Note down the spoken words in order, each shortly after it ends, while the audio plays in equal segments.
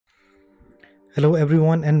Hello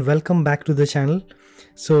everyone and welcome back to the channel.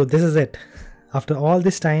 So this is it. After all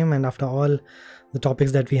this time and after all the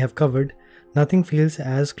topics that we have covered, nothing feels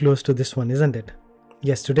as close to this one, isn't it?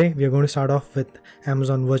 Yes, today we are going to start off with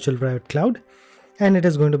Amazon Virtual Private Cloud, and it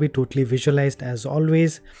is going to be totally visualized as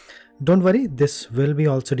always. Don't worry, this will be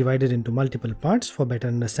also divided into multiple parts for better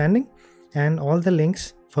understanding, and all the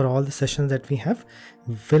links for all the sessions that we have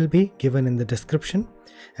will be given in the description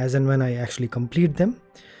as and when I actually complete them.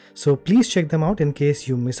 So please check them out in case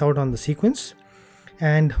you miss out on the sequence,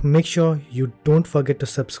 and make sure you don't forget to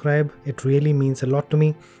subscribe. It really means a lot to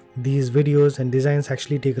me. These videos and designs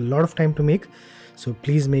actually take a lot of time to make, so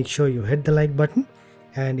please make sure you hit the like button.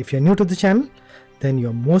 And if you're new to the channel, then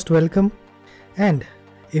you're most welcome. And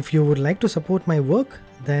if you would like to support my work,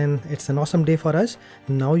 then it's an awesome day for us.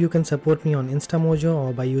 Now you can support me on InstaMojo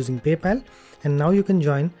or by using PayPal, and now you can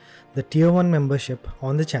join the tier 1 membership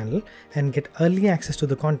on the channel and get early access to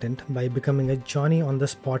the content by becoming a Johnny on the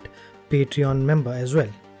Spot Patreon member as well.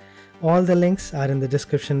 All the links are in the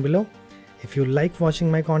description below. If you like watching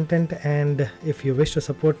my content and if you wish to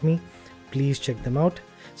support me, please check them out.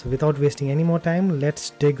 So without wasting any more time,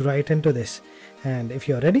 let's dig right into this. And if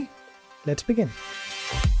you're ready, let's begin.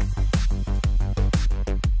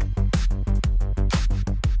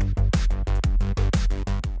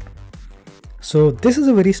 So this is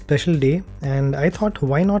a very special day, and I thought,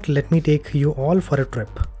 why not let me take you all for a trip.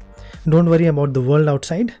 Don't worry about the world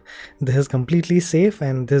outside. This is completely safe,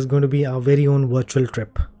 and this is going to be our very own virtual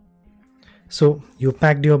trip. So you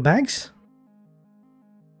packed your bags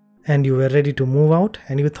and you were ready to move out,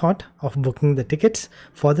 and you thought of booking the tickets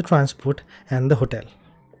for the transport and the hotel.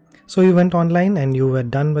 So you went online and you were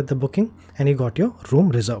done with the booking and you got your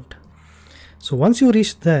room reserved. So once you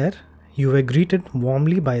reached there, you were greeted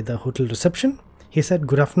warmly by the hotel reception. He said,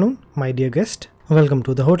 "Good afternoon, my dear guest. Welcome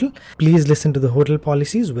to the hotel. Please listen to the hotel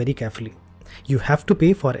policies very carefully. You have to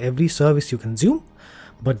pay for every service you consume,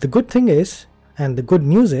 but the good thing is, and the good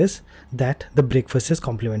news is, that the breakfast is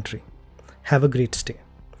complimentary. Have a great stay."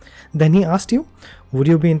 Then he asked you, would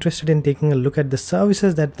you be interested in taking a look at the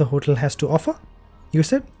services that the hotel has to offer? You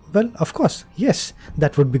said, well, of course, yes,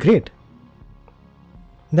 that would be great.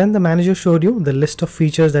 Then the manager showed you the list of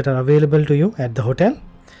features that are available to you at the hotel.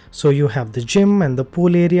 So you have the gym and the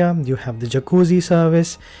pool area, you have the jacuzzi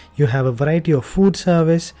service, you have a variety of food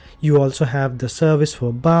service, you also have the service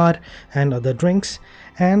for bar and other drinks,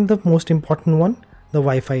 and the most important one, the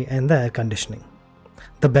Wi-Fi and the air conditioning.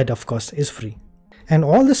 The bed, of course, is free. And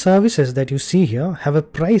all the services that you see here have a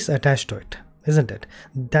price attached to it, isn't it?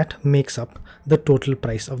 That makes up the total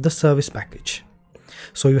price of the service package.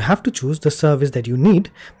 So you have to choose the service that you need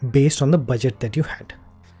based on the budget that you had.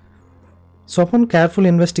 So upon careful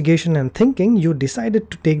investigation and thinking, you decided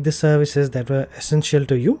to take the services that were essential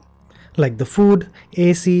to you, like the food,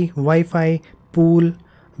 AC, Wi-Fi, pool,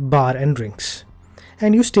 bar and drinks.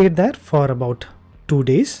 And you stayed there for about 2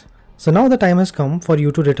 days. So now the time has come for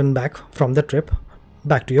you to return back from the trip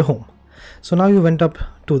back to your home. So now you went up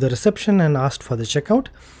to the reception and asked for the checkout,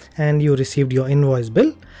 and you received your invoice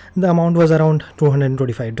bill. The amount was around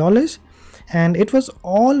 $225, and it was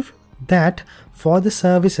all that for the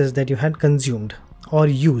services that you had consumed or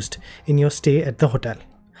used in your stay at the hotel.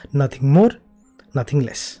 Nothing more, nothing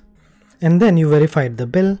less. And then you verified the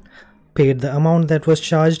bill, paid the amount that was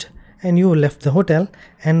charged, and you left the hotel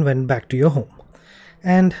and went back to your home.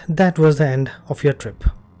 And that was the end of your trip.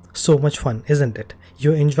 So much fun, isn't it?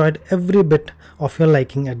 You enjoyed every bit of your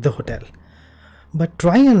liking at the hotel. But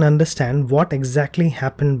try and understand what exactly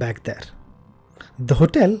happened back there. The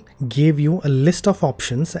hotel gave you a list of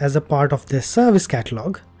options as a part of their service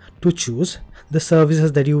catalog to choose the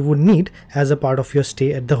services that you would need as a part of your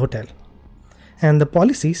stay at the hotel. And the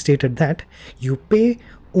policy stated that you pay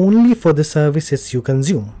only for the services you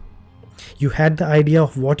consume. You had the idea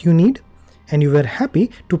of what you need, and you were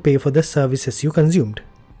happy to pay for the services you consumed.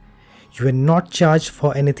 You were not charged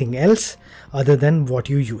for anything else other than what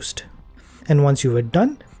you used. And once you were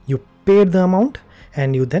done, you paid the amount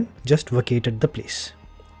and you then just vacated the place.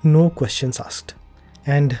 No questions asked.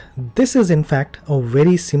 And this is in fact a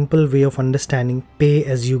very simple way of understanding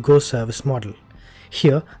pay-as-you-go service model.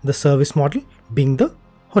 Here, the service model being the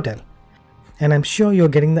hotel. And I'm sure you're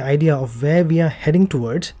getting the idea of where we are heading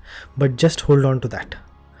towards, but just hold on to that.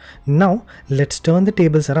 Now, let's turn the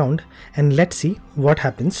tables around and let's see what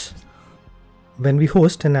happens when we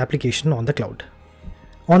host an application on the cloud.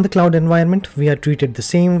 On the cloud environment, we are treated the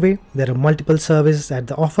same way. There are multiple services at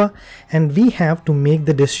the offer, and we have to make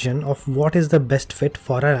the decision of what is the best fit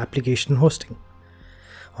for our application hosting.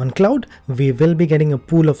 On cloud, we will be getting a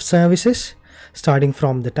pool of services, starting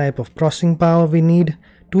from the type of processing power we need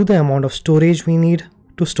to the amount of storage we need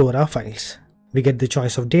to store our files. We get the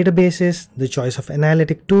choice of databases, the choice of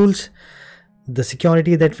analytic tools, the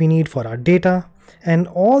security that we need for our data, and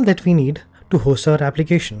all that we need to host our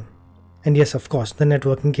application. And yes, of course, the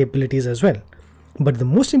networking capabilities as well. But the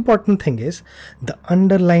most important thing is the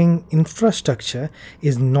underlying infrastructure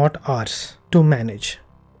is not ours to manage.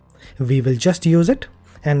 We will just use it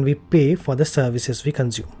and we pay for the services we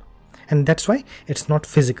consume. And that's why it's not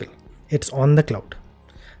physical, it's on the cloud.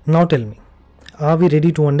 Now tell me, are we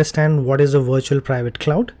ready to understand what is a virtual private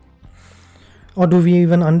cloud? Or do we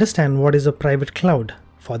even understand what is a private cloud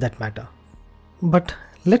for that matter? But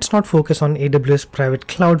let's not focus on AWS private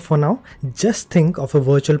cloud for now. Just think of a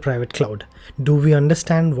virtual private cloud. Do we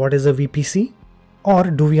understand what is a VPC? Or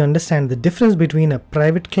do we understand the difference between a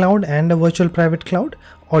private cloud and a virtual private cloud?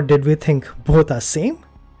 Or did we think both are same?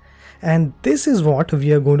 And this is what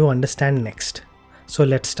we are going to understand next. So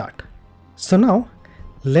let's start. So now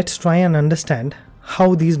let's try and understand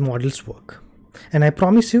how these models work. And I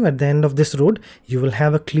promise you at the end of this road, you will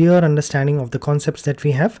have a clear understanding of the concepts that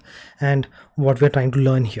we have and what we're trying to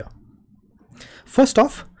learn here. First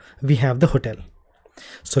off, we have the hotel.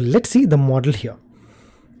 So let's see the model here.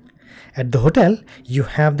 At the hotel, you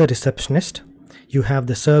have the receptionist, you have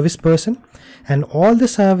the service person, and all the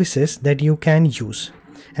services that you can use.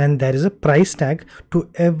 And there is a price tag to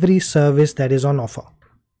every service that is on offer.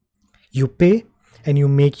 You pay and you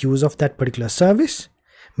make use of that particular service,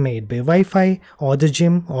 may it be Wi-Fi or the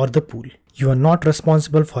gym or the pool. You are not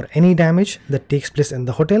responsible for any damage that takes place in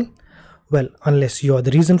the hotel, well, unless you are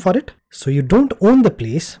the reason for it. So you don't own the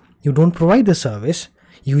place, you don't provide the service,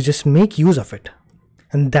 you just make use of it.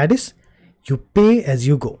 And that is, you pay as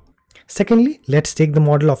you go. Secondly, let's take the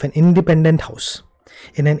model of an independent house.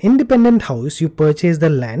 In an independent house, you purchase the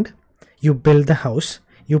land, you build the house,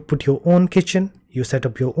 you put your own kitchen, you set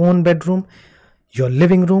up your own bedroom, your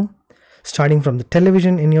living room. Starting from the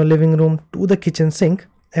television in your living room to the kitchen sink,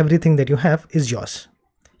 everything that you have is yours.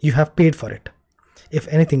 You have paid for it. If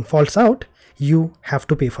anything falls out, you have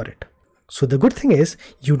to pay for it. So the good thing is,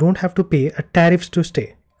 you don't have to pay a tariffs to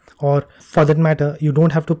stay. Or for that matter, you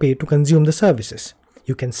don't have to pay to consume the services.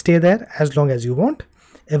 You can stay there as long as you want.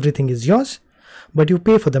 Everything is yours, but you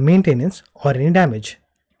pay for the maintenance or any damage.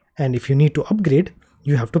 And if you need to upgrade,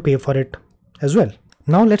 you have to pay for it as well.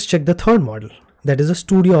 Now let's check the third model. That is a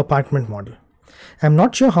studio apartment model. I'm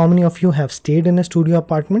not sure how many of you have stayed in a studio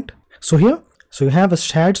apartment. So you have a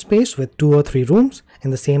shared space with 2 or 3 rooms in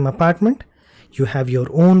the same apartment. You have your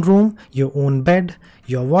own room, your own bed,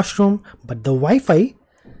 your washroom, but the Wi-Fi,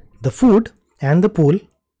 the food and the pool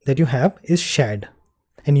that you have is shared.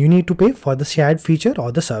 And you need to pay for the shared feature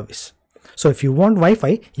or the service. So if you want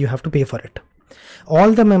Wi-Fi, you have to pay for it.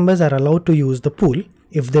 All the members are allowed to use the pool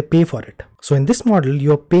if they pay for it. So in this model,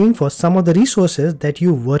 you are paying for some of the resources that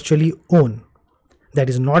you virtually own, that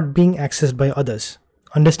is not being accessed by others.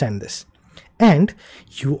 Understand this. And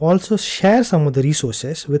you also share some of the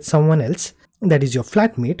resources with someone else, that is your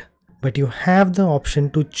flatmate, but you have the option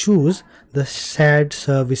to choose the shared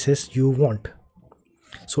services you want.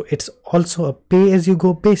 So it's also a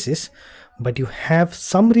pay-as-you-go basis, but you have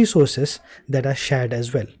some resources that are shared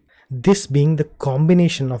as well. This being the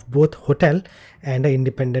combination of both hotel and an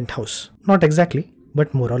independent house. Not exactly,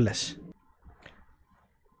 but more or less.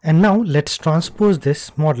 And now let's transpose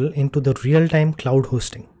this model into the real-time cloud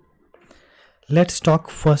hosting. Let's talk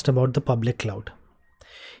first about the public cloud.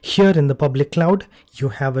 Here in the public cloud, you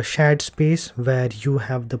have a shared space where you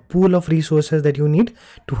have the pool of resources that you need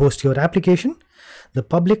to host your application. The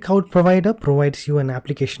public cloud provider provides you an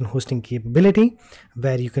application hosting capability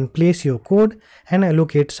where you can place your code and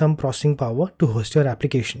allocate some processing power to host your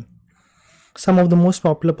application. Some of the most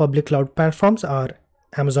popular public cloud platforms are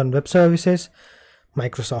Amazon Web Services,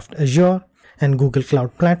 Microsoft Azure, and Google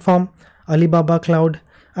Cloud Platform, Alibaba Cloud,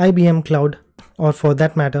 IBM Cloud, or for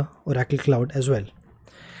that matter, Oracle Cloud as well.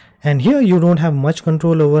 And here you don't have much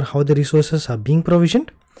control over how the resources are being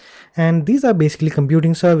provisioned. And these are basically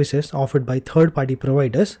computing services offered by third-party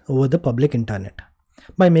providers over the public internet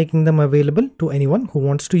by making them available to anyone who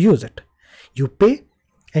wants to use it. You pay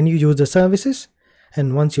and you use the services,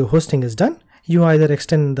 and once your hosting is done, you either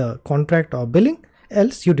extend the contract or billing,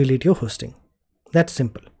 else you delete your hosting. That's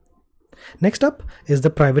simple. Next up is the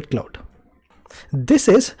private cloud. This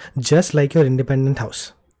is just like your independent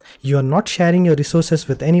house. You are not sharing your resources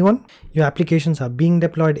with anyone. Your applications are being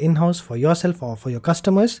deployed in-house for yourself or for your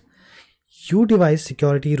customers. You devise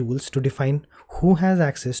security rules to define who has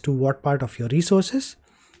access to what part of your resources.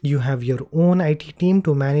 You have your own IT team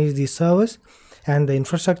to manage these servers and the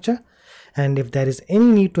infrastructure. And if there is any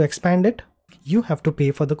need to expand it, you have to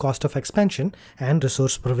pay for the cost of expansion and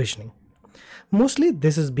resource provisioning. Mostly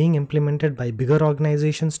this is being implemented by bigger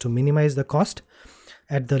organizations to minimize the cost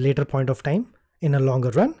at the later point of time in a longer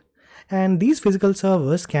run. And these physical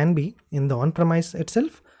servers can be in the on-premise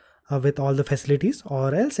itself with all the facilities,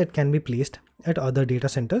 or else it can be placed at other data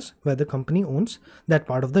centers where the company owns that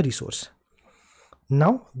part of the resource.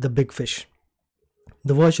 Now the big fish,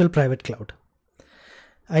 the virtual private cloud.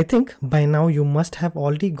 I think by now you must have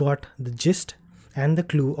already got the gist and the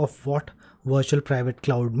clue of what virtual private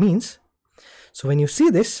cloud means. So when you see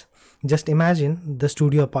this, just imagine the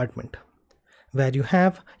studio apartment where you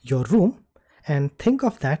have your room and think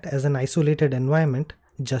of that as an isolated environment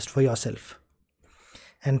just for yourself.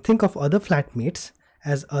 And think of other flatmates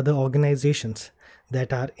as other organizations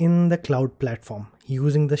that are in the cloud platform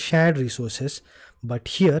using the shared resources, but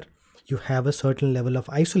here you have a certain level of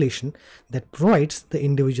isolation that provides the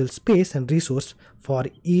individual space and resource for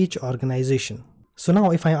each organization. So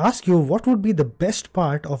now if I ask you what would be the best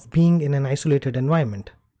part of being in an isolated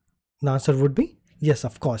environment, the answer would be yes,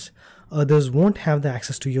 of course. Others won't have the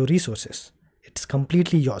access to your resources. It's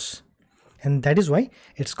completely yours. And that is why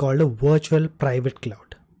it's called a virtual private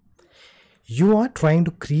cloud. You are trying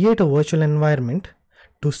to create a virtual environment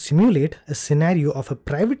to simulate a scenario of a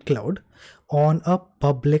private cloud on a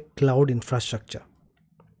public cloud infrastructure.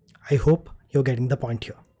 I hope you're getting the point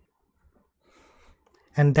here.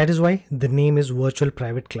 And that is why the name is virtual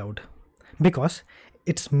private cloud, because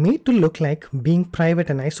it's made to look like being private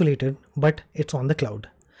and isolated, but it's on the cloud.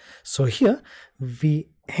 So here we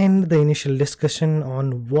end the initial discussion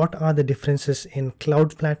on what are the differences in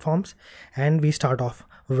cloud platforms, and we start off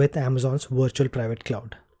with Amazon's virtual private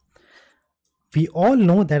cloud. We all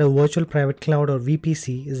know that a virtual private cloud, or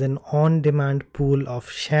VPC, is an on-demand pool of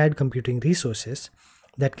shared computing resources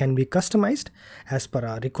that can be customized as per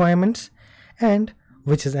our requirements and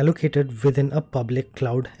which is allocated within a public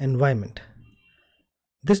cloud environment.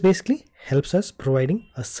 This basically helps us providing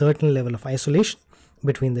a certain level of isolation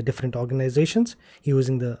between the different organizations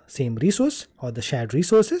using the same resource or the shared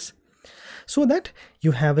resources, so that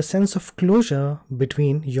you have a sense of closure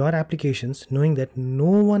between your applications, knowing that no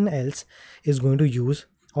one else is going to use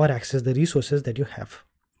or access the resources that you have.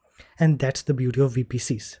 And that's the beauty of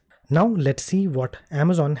VPCs. Now let's see what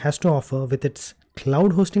Amazon has to offer with its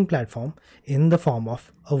cloud hosting platform in the form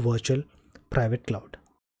of a virtual private cloud.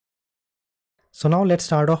 So now let's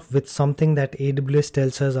start off with something that AWS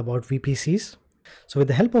tells us about VPCs. So with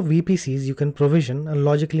the help of VPCs, you can provision a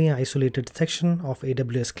logically isolated section of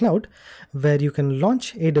AWS cloud where you can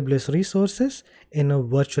launch AWS resources in a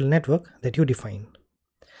virtual network that you define.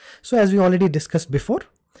 So as we already discussed before,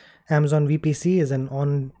 Amazon VPC is an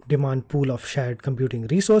on-demand pool of shared computing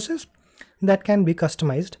resources that can be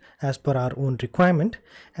customized as per our own requirement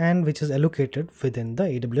and which is allocated within the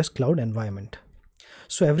AWS cloud environment.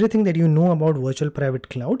 So everything that you know about virtual private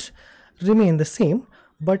clouds remain the same,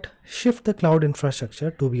 but shift the cloud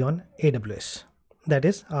infrastructure to be on AWS. That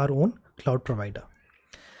is our own cloud provider.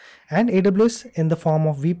 And AWS in the form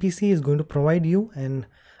of VPC is going to provide you an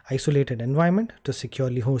isolated environment to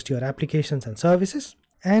securely host your applications and services.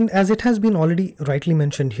 And as it has been already rightly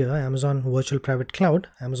mentioned here, Amazon Virtual Private Cloud,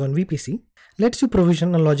 Amazon VPC, lets you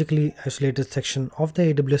provision a logically isolated section of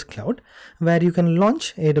the AWS cloud where you can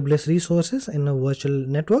launch AWS resources in a virtual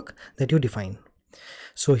network that you define.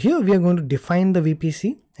 So here we are going to define the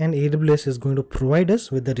VPC and AWS is going to provide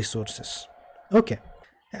us with the resources. Okay,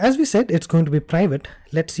 as we said, it's going to be private.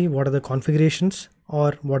 Let's see what are the configurations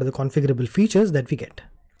or what are the configurable features that we get.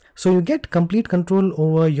 So you get complete control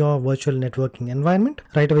over your virtual networking environment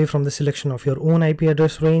right away from the selection of your own IP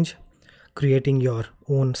address range, creating your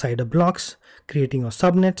own CIDR blocks, creating your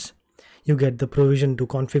subnets. You get the provision to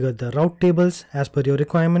configure the route tables as per your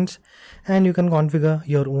requirements, and you can configure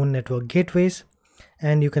your own network gateways.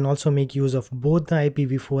 And you can also make use of both the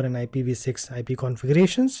IPv4 and IPv6 IP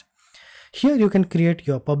configurations. Here you can create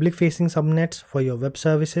your public facing subnets for your web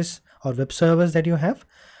services or web servers that you have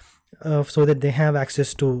so that they have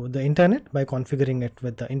access to the internet by configuring it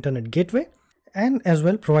with the internet gateway, and as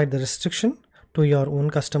well provide the restriction to your own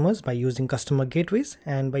customers by using customer gateways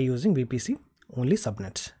and by using VPC only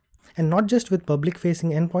subnets. And not just with public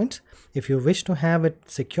facing endpoints, if you wish to have it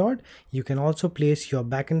secured, you can also place your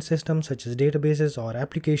backend systems such as databases or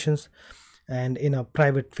applications and in a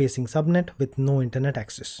private facing subnet with no internet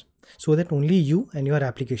access, so that only you and your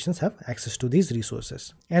applications have access to these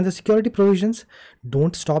resources. And the security provisions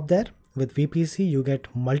don't stop there. With VPC, you get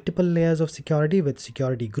multiple layers of security with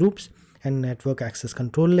security groups and network access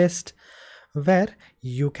control list, where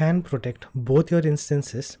you can protect both your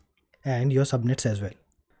instances and your subnets as well.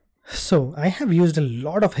 So I have used a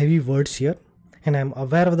lot of heavy words here, and I'm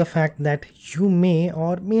aware of the fact that you may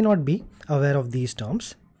or may not be aware of these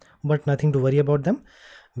terms. but nothing to worry about them.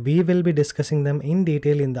 We will be discussing them in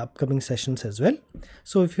detail in the upcoming sessions as well.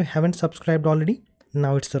 So if you haven't subscribed already,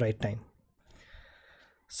 now it's the right time.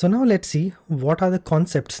 So now let's see what are the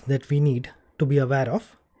concepts that we need to be aware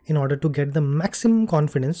of in order to get the maximum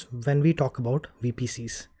confidence when we talk about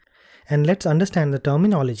VPCs. And let's understand the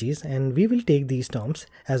terminologies, and we will take these terms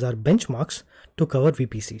as our benchmarks to cover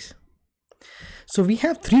VPCs. So we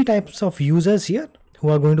have three types of users here who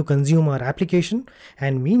are going to consume our application,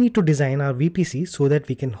 and we need to design our VPC so that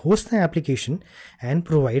we can host the application and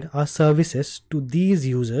provide our services to these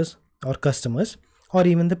users or customers, or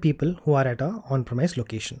even the people who are at our on-premise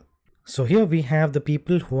location. So here we have the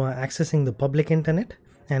people who are accessing the public internet,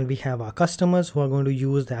 and we have our customers who are going to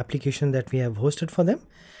use the application that we have hosted for them,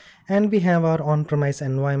 and we have our on-premise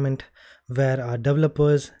environment where our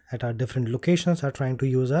developers at our different locations are trying to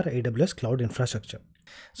use our AWS cloud infrastructure.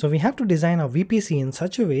 So we have to design our VPC in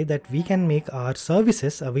such a way that we can make our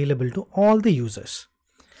services available to all the users.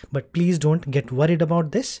 But please don't get worried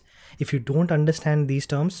about this. If you don't understand these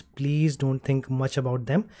terms, please don't think much about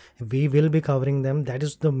them. We will be covering them. That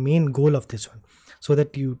is the main goal of this one. So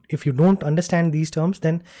that if you don't understand these terms,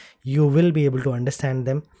 then you will be able to understand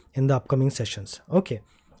them in the upcoming sessions. Okay.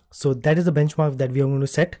 So that is the benchmark that we are going to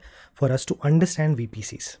set for us to understand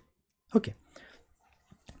VPCs. Okay.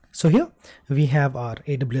 So here we have our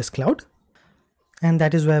AWS cloud, and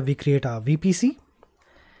that is where we create our VPC.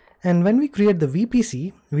 And when we create the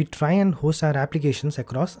VPC, we try and host our applications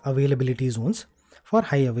across availability zones for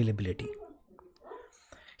high availability.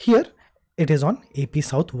 Here it is on AP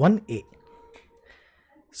South 1A.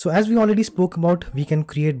 So as we already spoke about, we can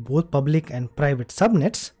create both public and private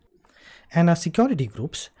subnets and our security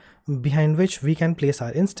groups behind which we can place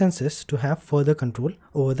our instances to have further control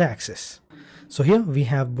over the access. So here we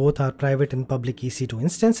have both our private and public EC2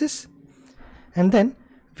 instances, and then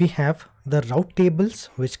we have the route tables,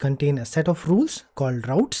 which contain a set of rules called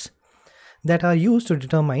routes that are used to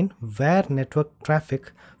determine where network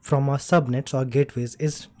traffic from our subnets or gateways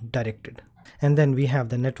is directed. And then we have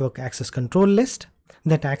the network access control list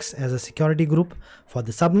that acts as a security group for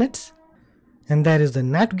the subnets. And there is the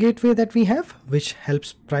NAT gateway that we have, which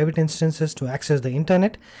helps private instances to access the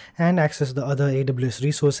internet and access the other AWS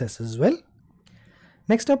resources as well.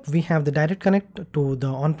 Next up, we have the direct connect to the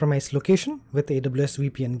on-premise location with AWS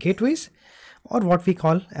VPN gateways, or what we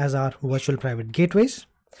call as our virtual private gateways.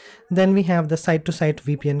 Then we have the site-to-site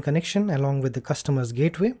VPN connection along with the customer's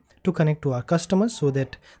gateway to connect to our customers so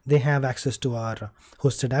that they have access to our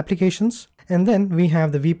hosted applications. And then we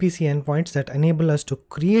have the VPC endpoints that enable us to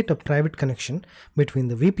create a private connection between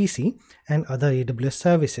the VPC and other AWS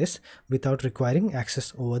services without requiring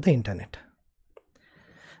access over the internet.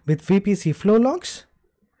 With VPC flow logs,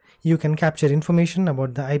 you can capture information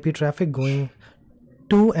about the IP traffic going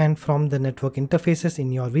to and from the network interfaces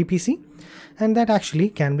in your VPC, and that actually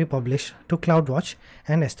can be published to CloudWatch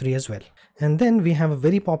and S3 as well. And then we have a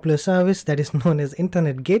very popular service that is known as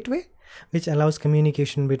Internet Gateway, which allows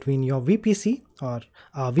communication between your VPC or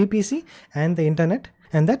our VPC and the internet,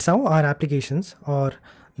 and that's how our applications or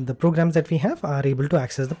the programs that we have are able to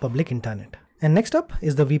access the public internet. And next up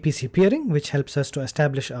is the VPC peering, which helps us to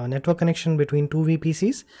establish a network connection between two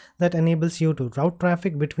VPCs that enables you to route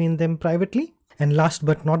traffic between them privately. And last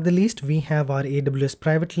but not the least, we have our AWS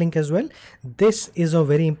private link as well. This is a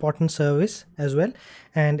very important service as well,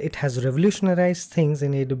 and it has revolutionized things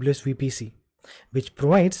in AWS VPC, which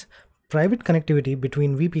provides private connectivity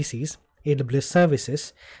between VPCs, AWS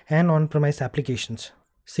services, and on-premise applications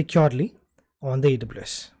securely on the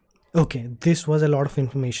AWS. Okay, this was a lot of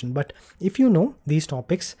information, but if you know these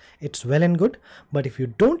topics, it's well and good. But if you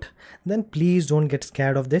don't, then please don't get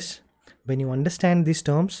scared of this. When you understand these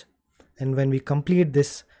terms, and when we complete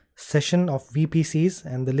this session of VPCs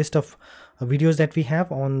and the list of videos that we have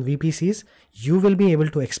on VPCs, you will be able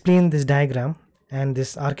to explain this diagram and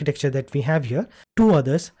this architecture that we have here to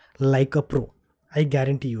others like a pro. I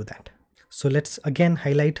guarantee you that. So let's again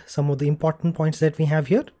highlight some of the important points that we have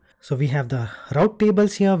here. So we have the route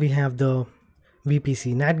tables here, we have the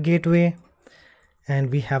VPC NAT gateway,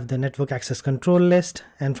 and we have the network access control list.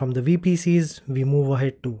 And from the VPCs, we move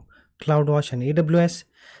ahead to CloudWatch and AWS.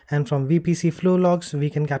 And from VPC flow logs,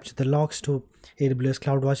 we can capture the logs to AWS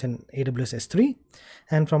CloudWatch and AWS S3.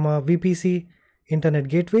 And from our VPC internet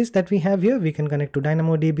gateways that we have here, we can connect to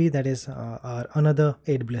DynamoDB, that is our another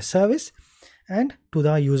AWS service, and to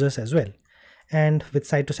the users as well. And with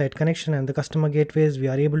site-to-site connection and the customer gateways, we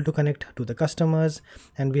are able to connect to the customers,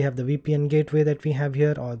 and we have the VPN gateway that we have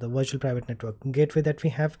here, or the virtual private network gateway that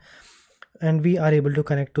we have, and we are able to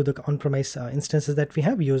connect to the on-premise instances that we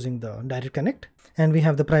have using the direct connect. And we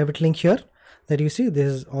have the private link here that you see.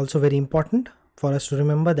 This is also very important for us to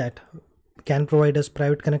remember that can provide us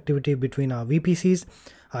private connectivity between our VPCs,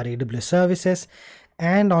 our AWS services,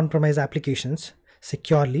 and on-premise applications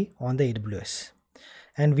securely on the AWS.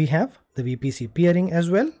 And we have the VPC peering as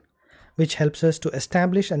well, which helps us to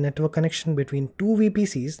establish a network connection between two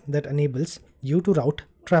VPCs that enables you to route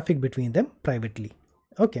traffic between them privately.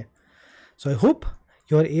 Okay, so I hope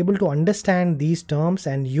you are able to understand these terms,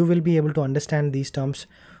 and you will be able to understand these terms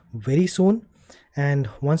very soon. And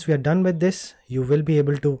once we are done with this, you will be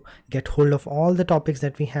able to get hold of all the topics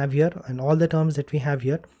that we have here and all the terms that we have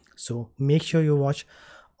here. So make sure you watch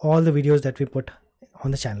all the videos that we put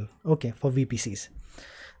on the channel, okay, for VPCs.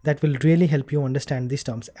 That will really help you understand these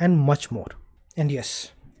terms and much more. And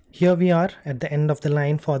yes, here we are at the end of the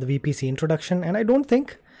line for the VPC introduction, and I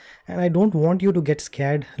don't want you to get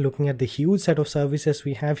scared looking at the huge set of services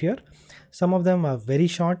we have here. Some of them are very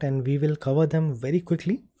short and we will cover them very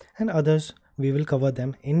quickly, and others we will cover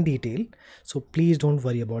them in detail. So please don't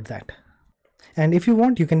worry about that. And if you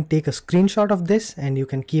want, you can take a screenshot of this and you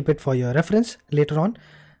can keep it for your reference later on.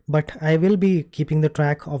 But I will be keeping the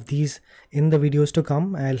track of these in the videos to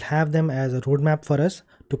come. I'll have them as a roadmap for us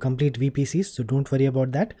to complete VPCs, so don't worry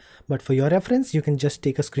about that. But for your reference, you can just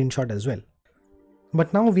take a screenshot as well.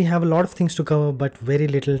 But now we have a lot of things to cover but very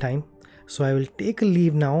little time. So I will take a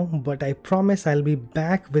leave now, but I promise I'll be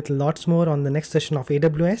back with lots more on the next session of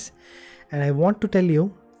AWS. And I want to tell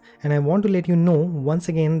you, and I want to let you know once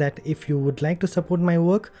again that if you would like to support my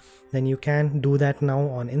work, then you can do that now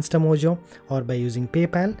on InstaMojo or by using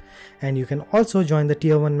PayPal. And you can also join the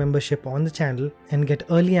Tier 1 membership on the channel and get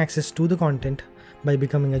early access to the content by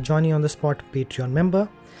becoming a Johnny on the Spot Patreon member.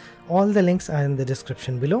 All the links are in the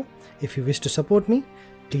description below. If you wish to support me,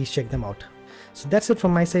 please check them out. So that's it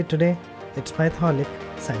from my side today. It's Pythoholic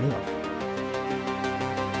signing off.